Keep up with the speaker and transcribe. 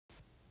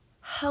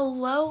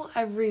Hello,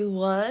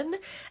 everyone,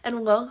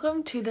 and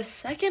welcome to the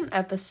second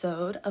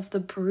episode of the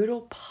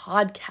Brutal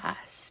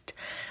Podcast.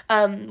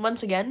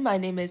 Once again, my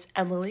name is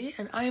Emily,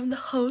 and I am the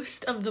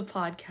host of the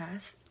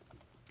podcast.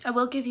 I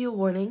will give you a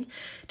warning.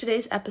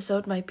 Today's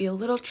episode might be a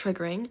little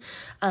triggering.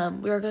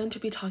 We are going to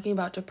be talking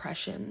about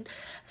depression.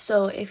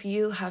 So if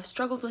you have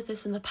struggled with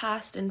this in the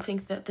past and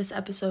think that this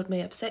episode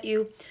may upset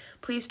you,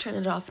 please turn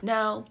it off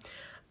now.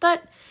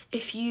 But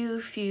if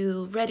you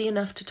feel ready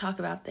enough to talk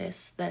about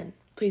this, then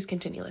please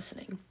continue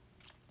listening.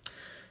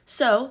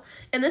 So,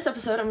 in this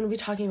episode, I'm going to be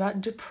talking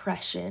about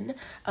depression.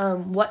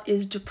 What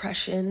is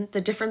depression? The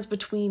difference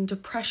between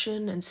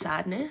depression and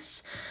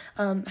sadness.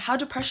 How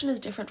depression is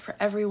different for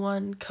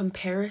everyone.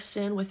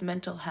 Comparison with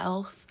mental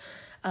health.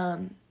 A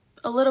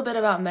little bit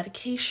about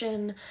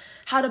medication.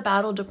 How to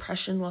battle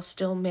depression while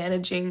still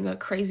managing a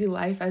crazy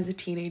life as a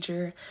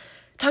teenager.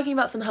 Talking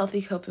about some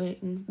healthy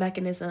coping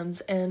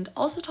mechanisms. And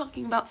also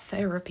talking about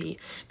therapy.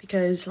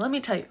 Because let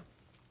me tell you,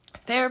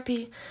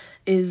 therapy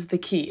is the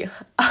key,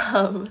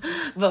 but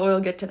we'll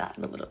get to that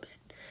in a little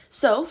bit.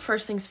 So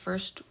first things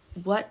first,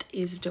 what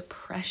is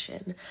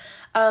depression?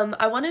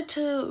 I wanted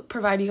to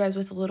provide you guys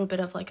with a little bit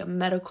of like a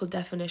medical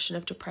definition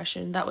of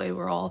depression. That way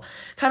we're all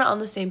kind of on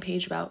the same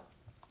page about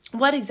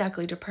what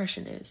exactly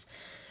depression is.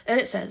 And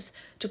it says,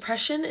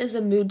 depression is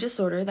a mood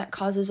disorder that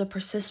causes a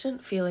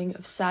persistent feeling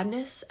of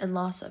sadness and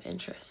loss of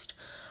interest.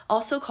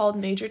 Also called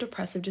major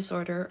depressive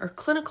disorder or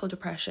clinical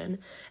depression,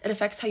 it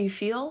affects how you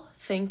feel,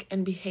 think,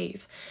 and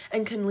behave,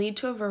 and can lead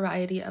to a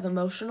variety of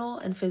emotional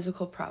and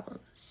physical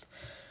problems.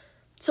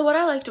 So what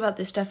I liked about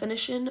this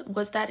definition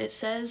was that it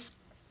says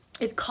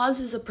it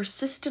causes a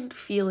persistent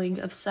feeling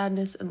of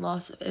sadness and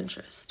loss of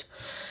interest.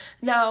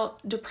 Now,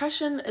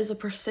 depression is a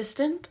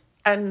persistent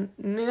and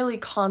nearly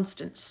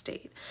constant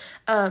state.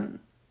 And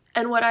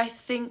what I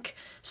think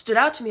stood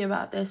out to me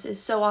about this is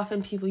so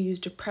often people use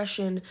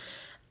depression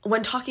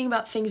when talking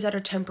about things that are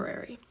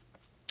temporary.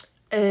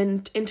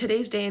 And in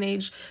today's day and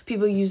age,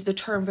 people use the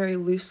term very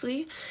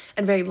loosely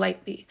and very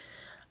lightly.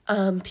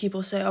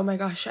 People say, oh my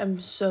gosh, I'm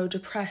so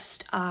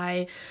depressed.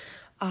 I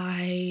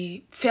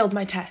failed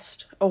my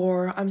test.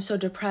 Or I'm so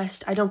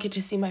depressed, I don't get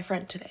to see my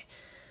friend today.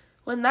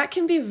 When that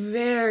can be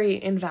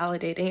very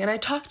invalidating. And I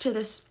talked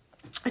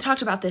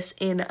about this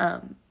in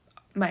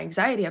my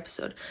anxiety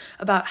episode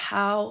about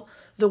how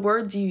the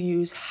words you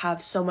use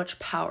have so much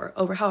power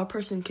over how a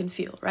person can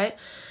feel, right?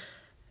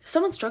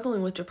 Someone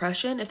struggling with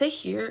depression, if they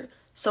hear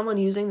someone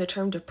using the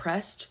term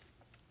depressed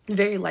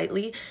very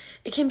lightly,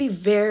 it can be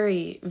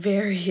very,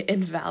 very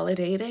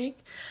invalidating.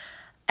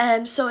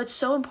 And so it's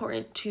so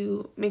important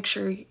to make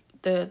sure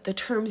the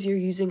terms you're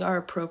using are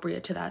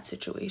appropriate to that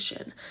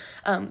situation.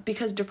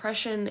 Because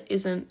depression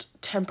isn't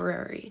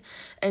temporary,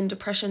 and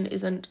depression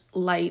isn't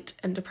light,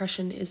 and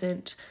depression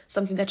isn't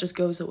something that just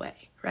goes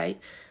away, right?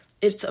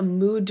 It's a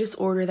mood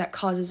disorder that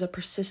causes a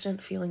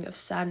persistent feeling of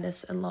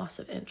sadness and loss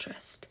of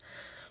interest.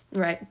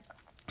 Right.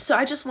 So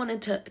I just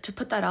wanted to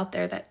put that out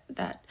there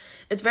that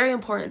it's very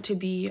important to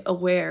be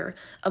aware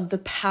of the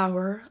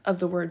power of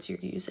the words you're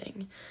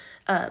using.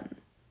 And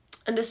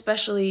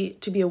especially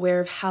to be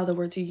aware of how the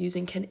words you're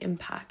using can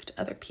impact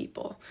other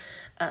people.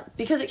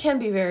 Because it can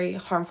be very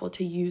harmful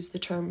to use the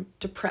term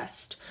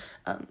depressed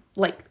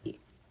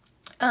lightly.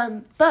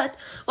 But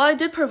while I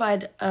did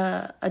provide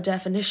a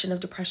definition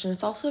of depression,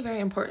 it's also very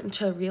important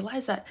to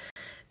realize that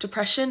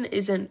depression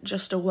isn't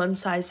just a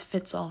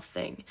one-size-fits-all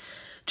thing.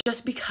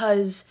 Just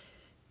because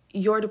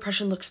your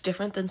depression looks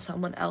different than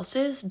someone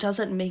else's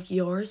doesn't make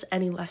yours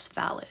any less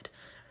valid.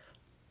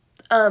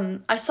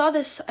 I saw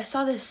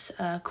this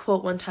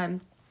quote one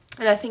time,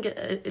 and I think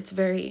it's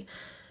very,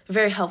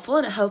 very helpful,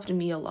 and it helped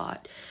me a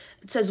lot.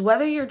 It says,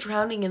 whether you're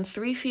drowning in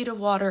 3 feet of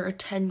water or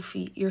 10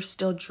 feet, you're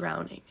still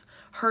drowning.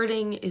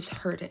 Hurting is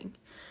hurting.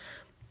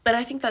 And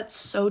I think that's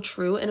so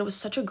true, and it was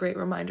such a great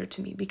reminder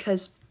to me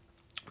because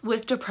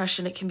with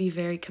depression, it can be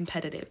very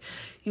competitive.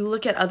 You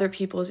look at other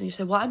people's and you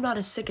say, well, I'm not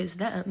as sick as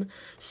them,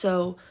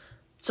 so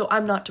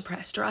I'm not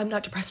depressed, or I'm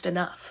not depressed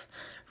enough,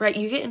 right?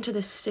 You get into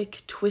this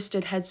sick,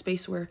 twisted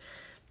headspace where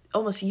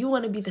almost you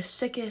want to be the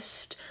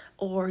sickest,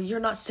 or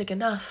you're not sick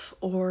enough,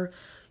 or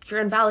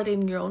you're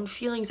invalidating your own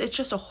feelings. It's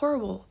just a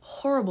horrible,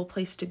 horrible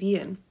place to be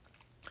in.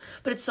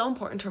 But it's so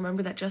important to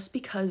remember that just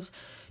because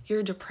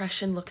your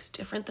depression looks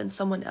different than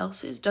someone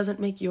else's doesn't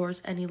make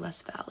yours any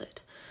less valid.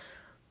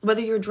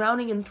 Whether you're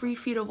drowning in 3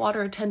 feet of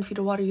water or 10 feet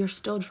of water, you're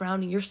still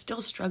drowning, you're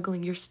still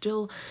struggling, you're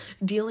still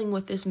dealing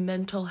with this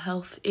mental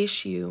health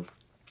issue.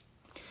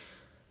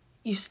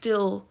 You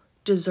still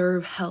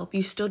deserve help.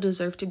 You still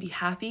deserve to be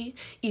happy,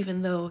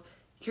 even though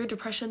your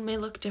depression may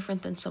look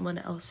different than someone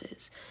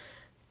else's.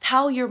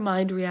 How your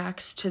mind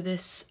reacts to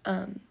this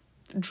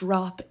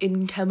drop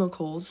in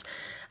chemicals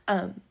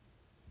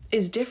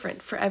is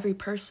different for every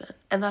person,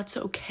 and that's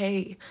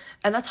okay.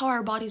 And that's how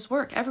our bodies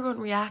work. Everyone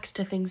reacts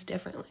to things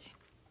differently.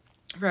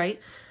 Right?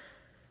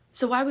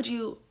 So why would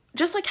you,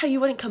 just like how you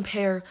wouldn't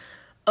compare,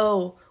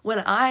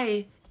 when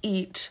I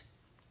eat,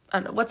 I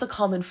don't know, what's a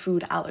common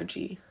food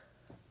allergy?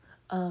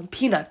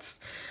 Peanuts.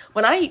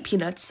 When I eat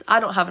peanuts,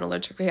 I don't have an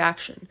allergic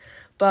reaction,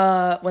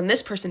 but when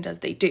this person does,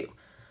 they do.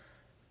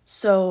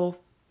 So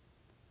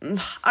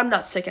I'm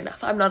not sick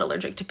enough. I'm not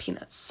allergic to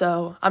peanuts,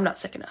 so I'm not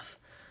sick enough.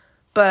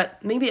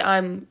 But maybe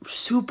I'm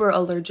super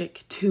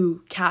allergic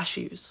to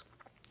cashews,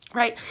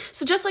 right?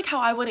 So just like how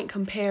I wouldn't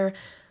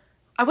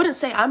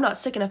say I'm not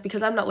sick enough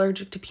because I'm not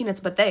allergic to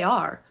peanuts, but they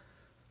are.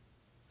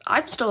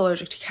 I'm still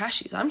allergic to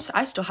cashews.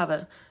 I still have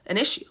an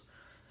issue.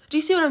 Do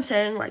you see what I'm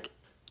saying? Like,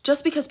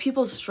 just because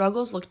people's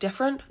struggles look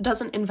different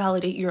doesn't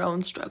invalidate your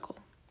own struggle.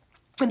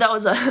 And that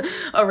was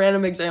a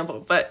random example,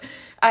 but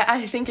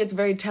I think it's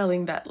very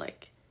telling that,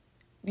 like,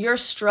 your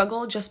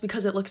struggle, just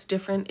because it looks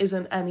different,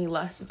 isn't any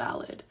less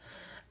valid.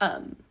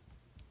 And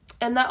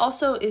that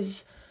also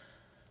is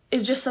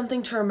just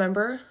something to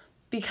remember,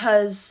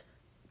 because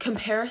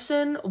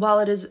comparison, while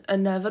it is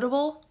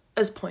inevitable,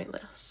 is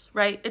pointless,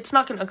 right? It's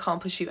not going to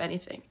accomplish you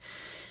anything.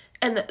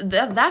 And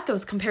that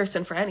goes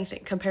comparison for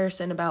anything.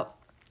 Comparison about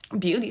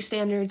beauty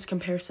standards,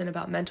 comparison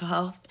about mental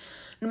health.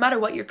 No matter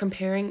what you're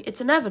comparing,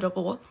 it's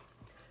inevitable,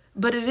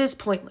 but it is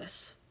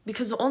pointless,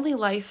 because the only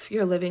life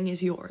you're living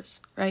is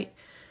yours, right?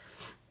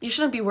 You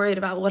shouldn't be worried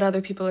about what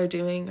other people are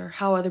doing or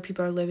how other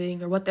people are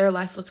living or what their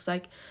life looks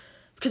like,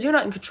 because you're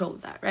not in control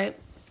of that, right?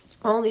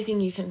 The only thing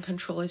you can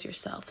control is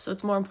yourself. So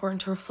it's more important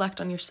to reflect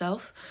on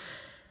yourself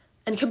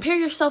and compare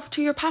yourself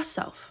to your past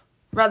self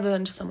rather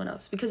than to someone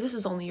else, because this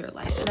is only your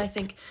life. And I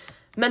think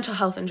mental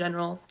health in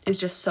general is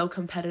just so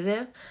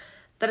competitive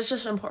that it's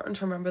just important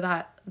to remember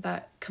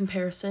that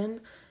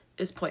comparison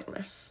is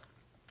pointless.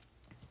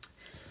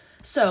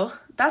 So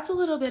that's a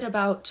little bit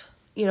about,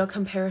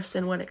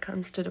 comparison when it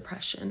comes to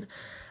depression.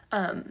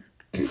 And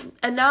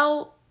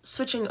now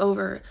switching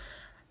over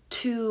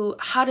to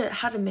how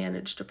to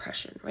manage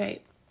depression,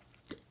 right?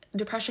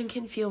 Depression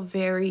can feel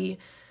very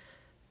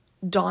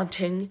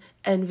daunting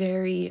and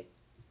very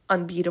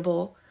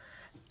unbeatable.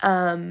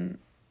 But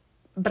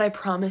I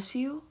promise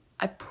you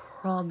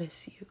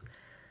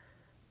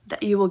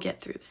that you will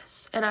get through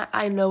this. And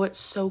I know it's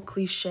so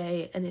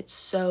cliche and it's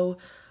so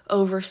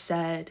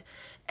oversaid,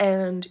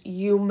 and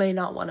you may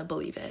not want to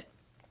believe it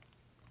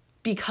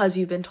because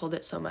you've been told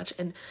it so much,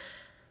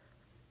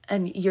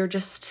 and you're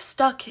just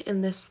stuck in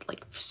this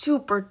like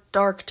super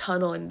dark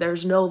tunnel and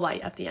there's no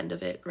light at the end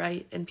of it,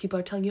 right? And people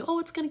are telling you, oh,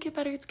 it's gonna get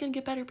better,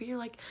 but you're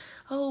like,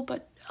 oh,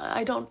 but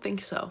I don't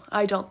think so.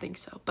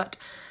 But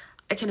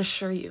I can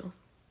assure you,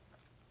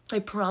 I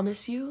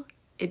promise you,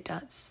 it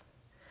does.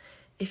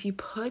 If you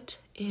put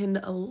in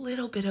a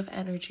little bit of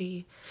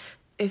energy,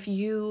 if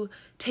you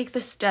take the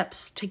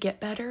steps to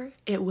get better,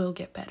 it will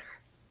get better.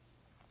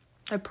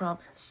 I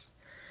promise.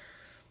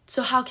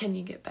 So how can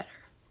you get better?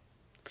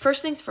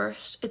 First things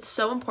first, it's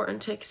so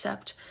important to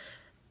accept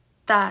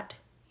that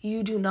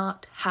you do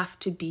not have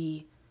to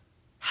be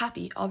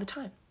happy all the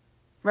time,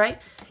 right?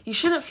 You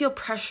shouldn't feel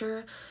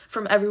pressure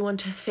from everyone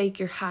to fake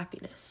your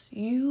happiness.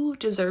 You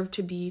deserve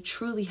to be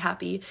truly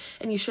happy,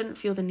 and you shouldn't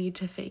feel the need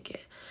to fake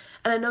it.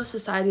 And I know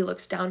society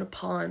looks down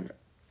upon,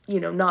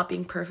 not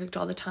being perfect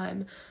all the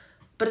time,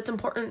 but it's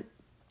important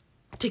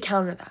to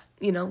counter that.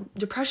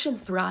 Depression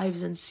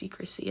thrives in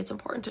secrecy. It's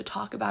important to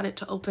talk about it,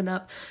 to open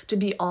up, to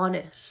be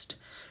honest,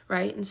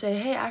 right? And say,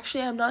 hey,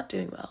 actually, I'm not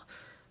doing well.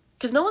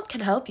 Because no one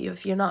can help you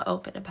if you're not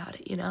open about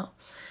it,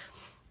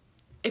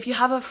 If you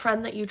have a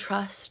friend that you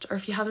trust, or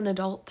if you have an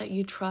adult that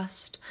you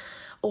trust,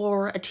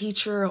 or a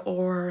teacher,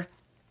 or,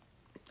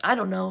 I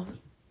don't know,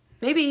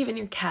 maybe even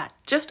your cat,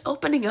 just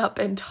opening up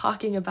and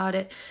talking about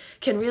it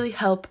can really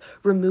help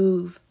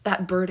remove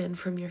that burden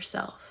from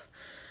yourself.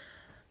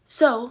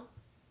 So,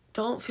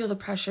 don't feel the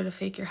pressure to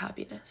fake your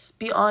happiness.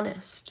 Be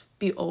honest,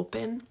 be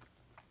open,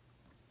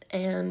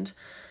 and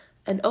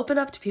open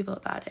up to people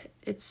about it.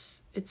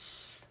 It's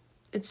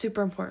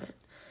super important.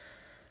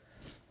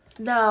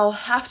 Now,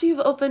 after you've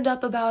opened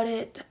up about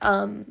it,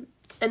 and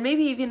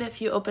maybe even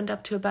if you opened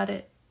up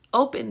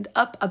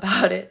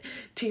about it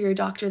to your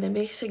doctor, they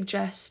may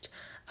suggest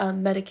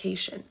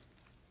medication.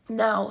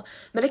 Now,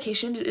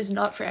 medication is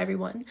not for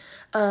everyone,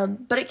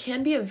 but it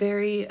can be a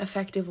very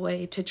effective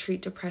way to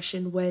treat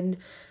depression when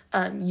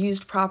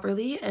used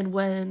properly and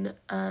when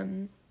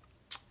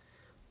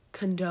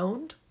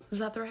condoned. Is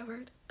that the right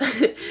word?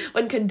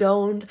 When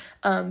condoned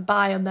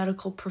by a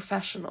medical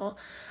professional.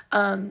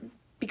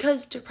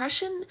 Because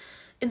depression,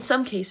 in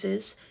some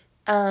cases,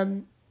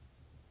 in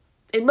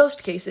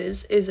most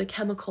cases, is a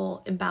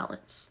chemical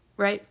imbalance,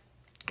 right?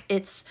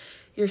 It's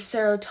your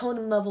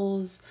serotonin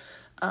levels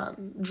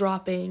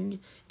dropping,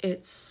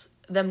 it's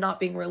them not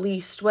being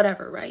released,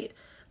 whatever, right?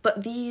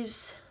 But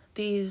this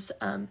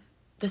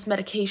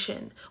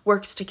medication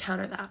works to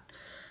counter that.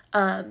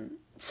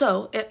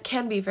 So it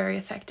can be very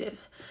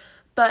effective.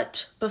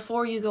 But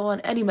before you go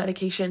on any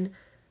medication,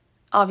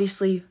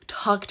 obviously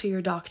talk to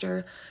your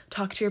doctor,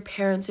 talk to your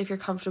parents if you're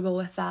comfortable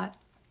with that.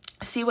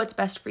 See what's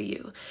best for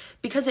you,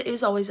 because it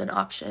is always an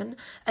option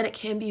and it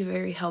can be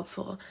very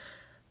helpful.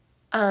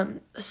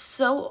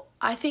 So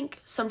I think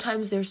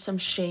sometimes there's some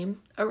shame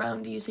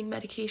around using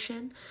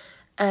medication,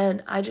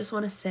 and I just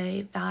want to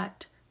say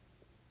that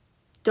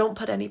don't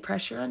put any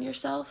pressure on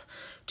yourself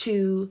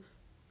to,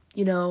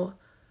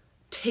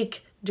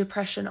 take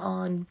depression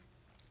on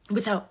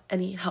without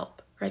any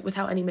help, right?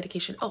 Without any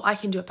medication. Oh, I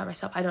can do it by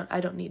myself. I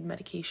don't need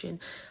medication.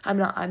 I'm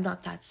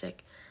not that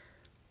sick.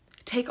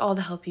 Take all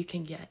the help you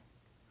can get,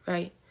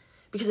 right?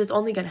 Because it's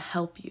only going to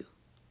help you.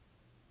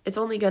 It's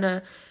only going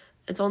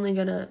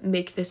to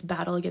make this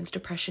battle against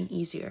depression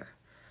easier.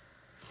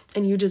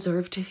 And you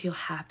deserve to feel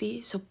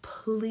happy, so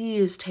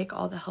please take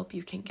all the help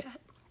you can get.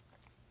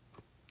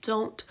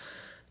 Don't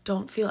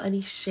feel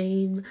any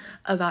shame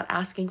about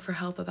asking for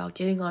help, about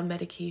getting on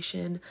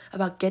medication,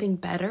 about getting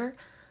better.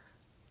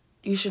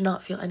 You should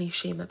not feel any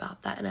shame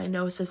about that. And I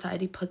know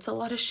society puts a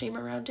lot of shame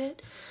around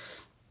it,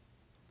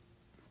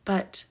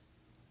 but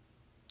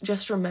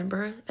just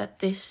remember that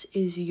this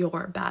is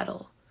your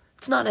battle.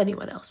 It's not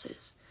anyone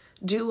else's.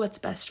 Do what's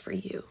best for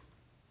you.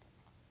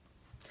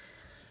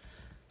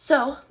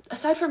 So,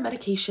 aside from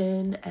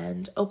medication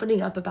and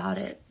opening up about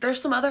it,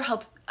 there's some other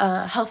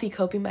healthy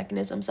coping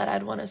mechanisms that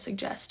I'd want to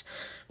suggest.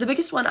 The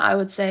biggest one I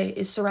would say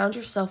is surround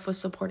yourself with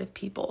supportive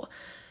people.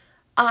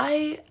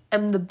 I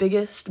am the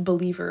biggest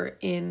believer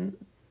in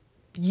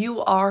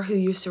you are who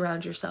you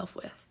surround yourself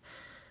with.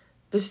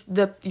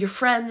 Your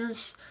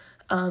friends,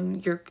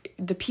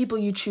 the people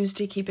you choose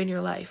to keep in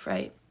your life,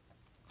 right?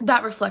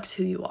 That reflects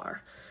who you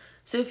are.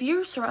 So if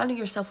you're surrounding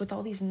yourself with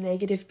all these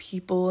negative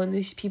people and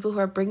these people who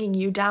are bringing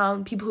you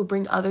down, people who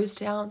bring others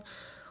down,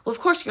 well, of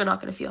course you're not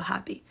going to feel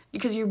happy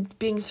because you're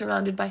being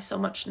surrounded by so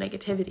much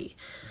negativity.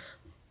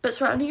 But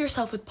surrounding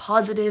yourself with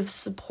positive,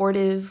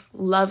 supportive,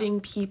 loving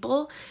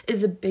people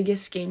is the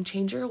biggest game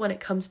changer when it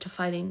comes to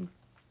fighting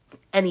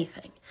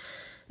anything.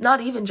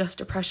 Not even just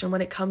depression,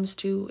 when it comes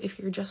to if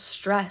you're just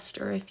stressed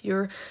or if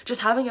you're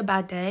just having a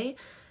bad day,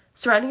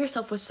 surrounding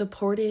yourself with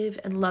supportive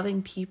and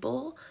loving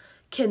people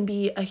can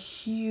be a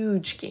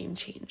huge game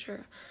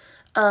changer.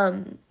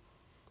 And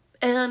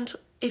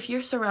if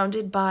you're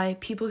surrounded by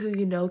people who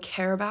you know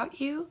care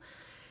about you,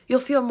 you'll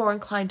feel more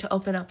inclined to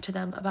open up to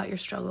them about your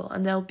struggle,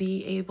 and they'll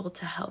be able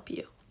to help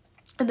you.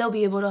 And they'll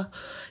be able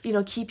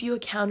to, keep you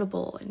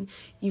accountable, and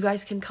you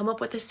guys can come up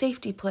with a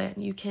safety plan.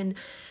 You can,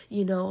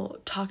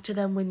 talk to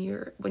them when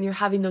you're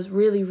having those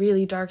really,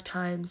 really dark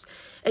times,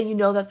 and you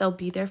know that they'll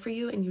be there for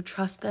you, and you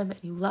trust them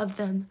and you love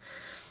them.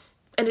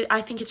 And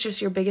I think it's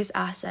just your biggest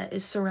asset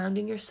is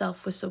surrounding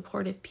yourself with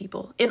supportive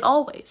people in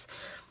all ways.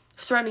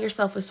 Surrounding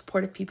yourself with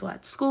supportive people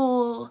at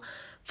school,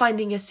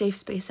 finding a safe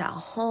space at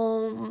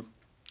home,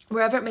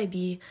 wherever it may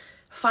be,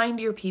 find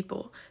your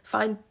people.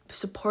 Find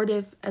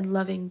supportive and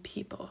loving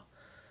people.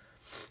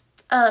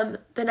 The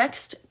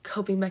next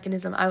coping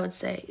mechanism I would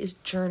say is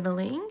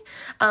journaling.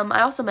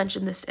 I also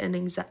mentioned this in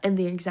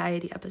the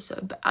anxiety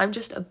episode, but I'm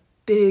just a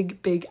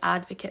big, big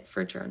advocate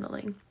for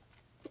journaling.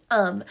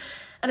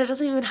 And it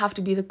doesn't even have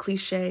to be the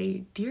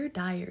cliche, dear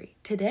diary,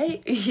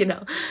 today,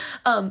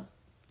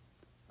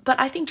 but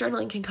I think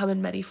journaling can come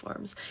in many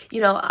forms.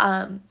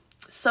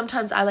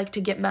 Sometimes I like to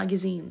get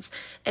magazines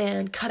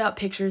and cut out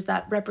pictures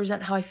that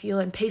represent how I feel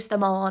and paste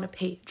them all on a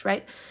page,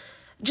 right?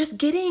 Just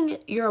getting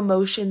your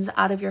emotions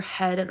out of your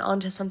head and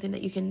onto something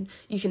that you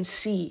can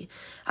see,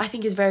 I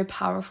think is very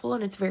powerful,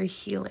 and it's very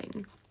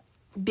healing.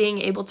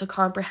 Being able to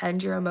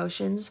comprehend your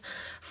emotions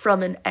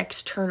from an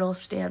external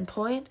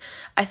standpoint,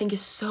 I think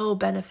is so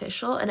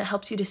beneficial, and it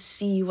helps you to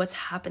see what's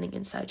happening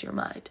inside your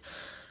mind.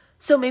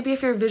 So maybe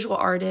if you're a visual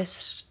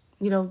artist,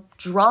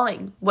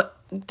 drawing what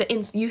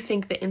you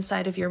think the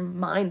inside of your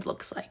mind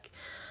looks like.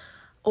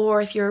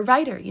 Or if you're a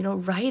writer,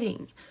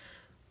 writing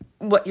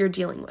what you're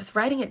dealing with,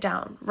 writing it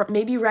down,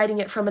 maybe writing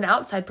it from an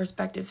outside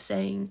perspective,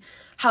 saying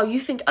how you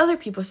think other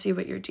people see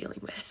what you're dealing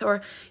with,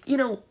 or,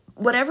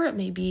 whatever it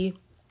may be.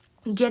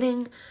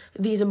 Getting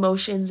these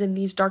emotions and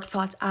these dark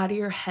thoughts out of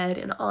your head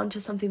and onto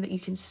something that you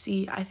can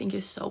see, I think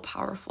is so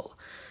powerful.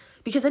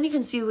 Because then you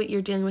can see what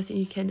you're dealing with and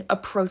you can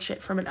approach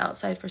it from an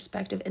outside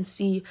perspective and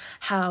see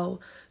how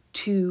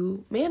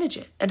to manage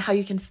it and how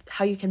you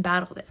can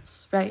battle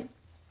this, right?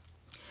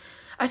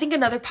 I think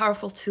another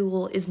powerful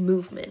tool is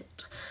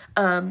movement.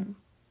 Going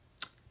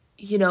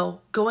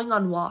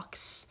on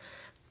walks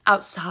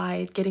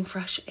outside, getting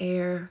fresh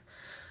air.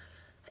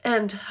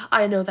 And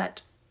I know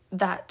that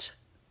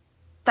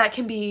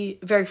can be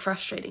very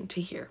frustrating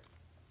to hear,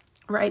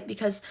 right?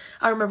 Because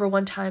I remember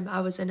one time I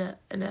was in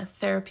a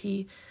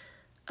therapy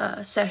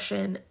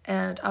session,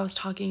 and I was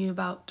talking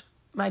about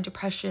my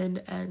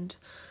depression and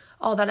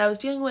all that I was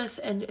dealing with,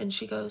 and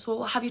she goes,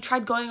 well, have you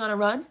tried going on a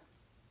run?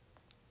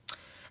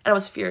 And I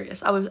was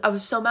furious. I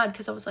was so mad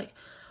because I was like,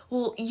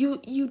 well,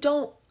 you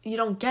don't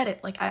get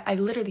it. Like, I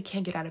literally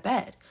can't get out of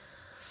bed.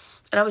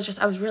 And I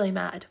was really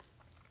mad.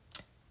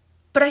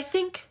 But I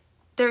think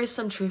there is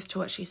some truth to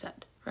what she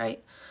said,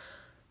 right?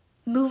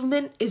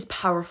 Movement is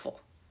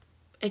powerful.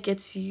 It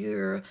gets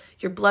your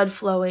blood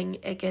flowing,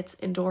 it gets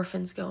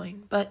endorphins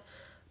going, but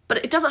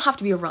it doesn't have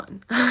to be a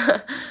run.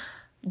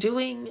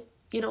 Doing,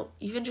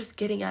 even just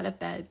getting out of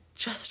bed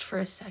just for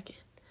a second,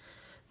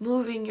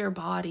 moving your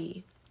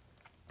body,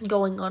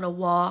 going on a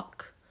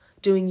walk,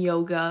 doing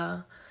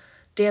yoga,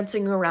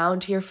 dancing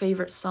around to your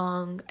favorite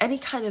song, any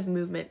kind of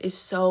movement is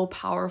so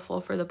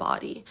powerful for the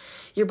body.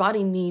 Your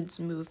body needs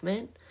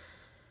movement.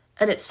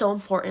 And it's so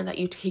important that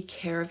you take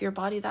care of your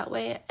body that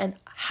way. And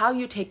how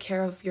you take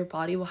care of your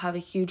body will have a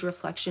huge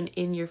reflection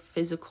in your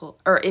physical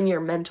or in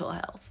your mental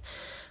health.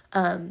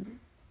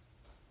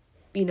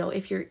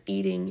 If you're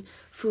eating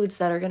foods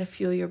that are going to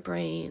fuel your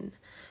brain,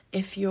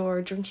 if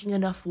you're drinking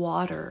enough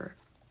water,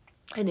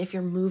 and if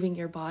you're moving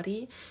your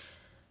body,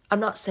 I'm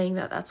not saying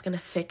that that's going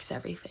to fix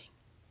everything,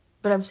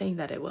 but I'm saying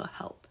that it will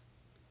help.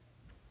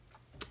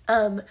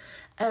 And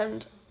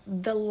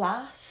the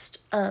last,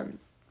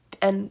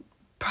 and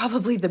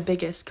probably the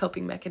biggest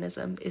coping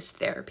mechanism is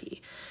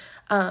therapy.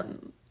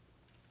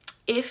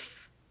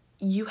 If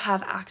you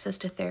have access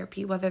to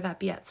therapy, whether that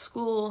be at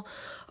school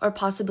or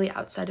possibly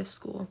outside of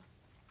school,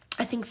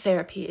 I think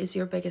therapy is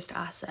your biggest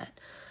asset.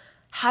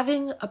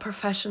 Having a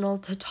professional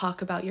to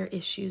talk about your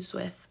issues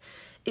with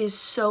is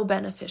so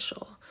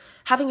beneficial.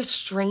 Having a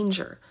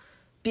stranger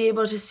be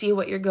able to see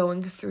what you're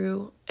going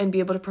through and be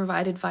able to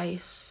provide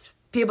advice,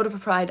 be able to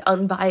provide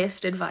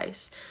unbiased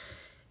advice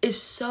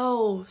is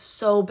so,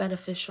 so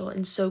beneficial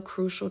and so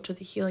crucial to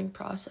the healing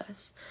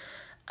process.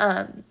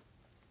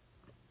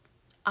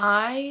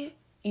 I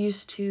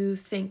used to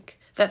think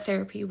that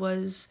therapy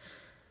was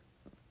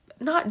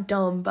not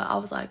dumb, but I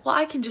was like, well,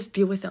 I can just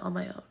deal with it on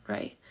my own,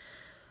 right?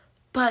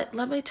 But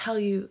let me tell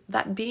you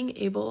that being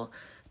able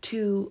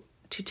to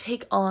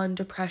take on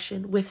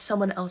depression with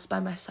someone else by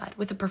my side,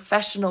 with a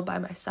professional by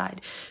my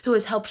side who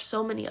has helped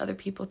so many other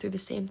people through the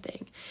same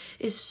thing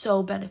is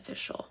so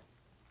beneficial.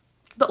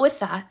 But with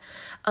that,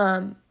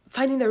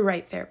 finding the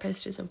right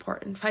therapist is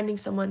important. Finding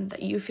someone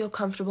that you feel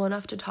comfortable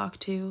enough to talk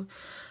to,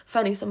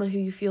 finding someone who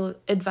you feel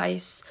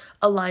advice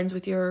aligns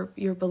with your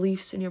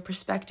beliefs and your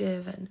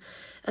perspective and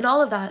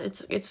all of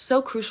that. It's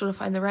so crucial to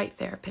find the right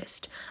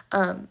therapist.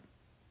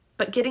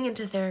 But getting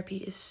into therapy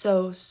is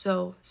so,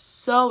 so,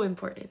 so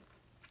important.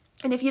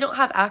 And if you don't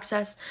have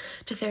access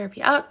to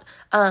therapy out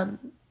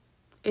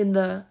in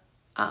the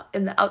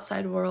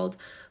outside world,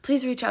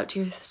 please reach out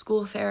to your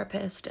school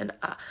therapist. And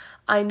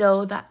I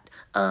know that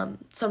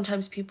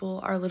sometimes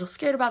people are a little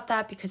scared about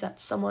that because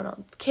that's someone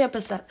on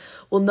campus that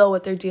will know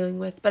what they're dealing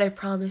with. But I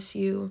promise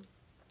you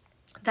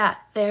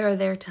that they are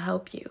there to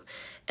help you,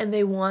 and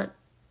they want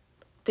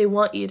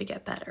you to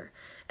get better,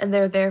 and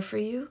they're there for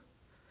you.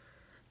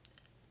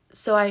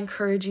 So I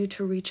encourage you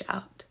to reach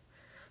out.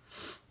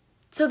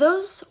 So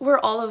those were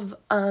all of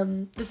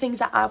the things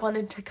that I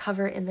wanted to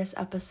cover in this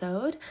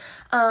episode.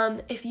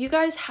 If you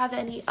guys have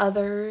any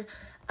other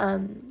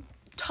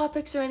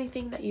topics or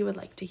anything that you would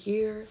like to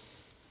hear,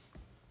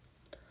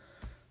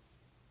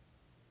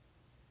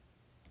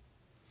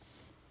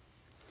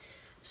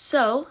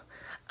 so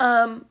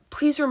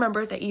please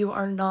remember that you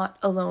are not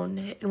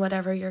alone in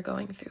whatever you're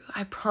going through.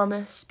 I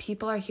promise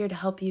people are here to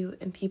help you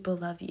and people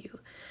love you.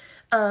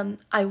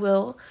 I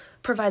will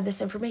provide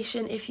this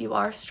information if you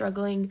are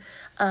struggling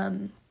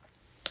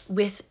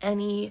with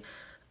any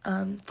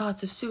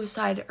thoughts of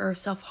suicide or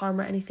self-harm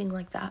or anything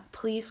like that.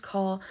 Please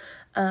call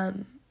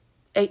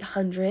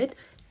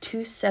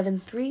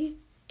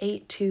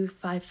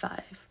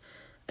 800-273-8255.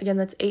 Again,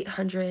 that's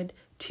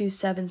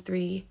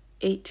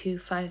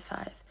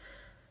 800-273-8255.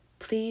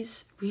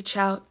 Please reach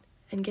out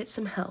and get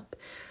some help,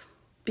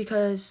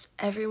 because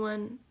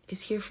everyone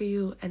is here for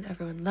you and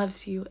everyone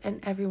loves you and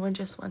everyone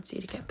just wants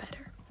you to get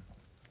better.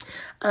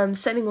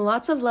 Sending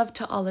lots of love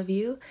to all of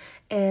you,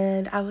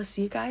 and I will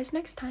see you guys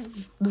next time.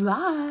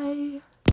 Bye.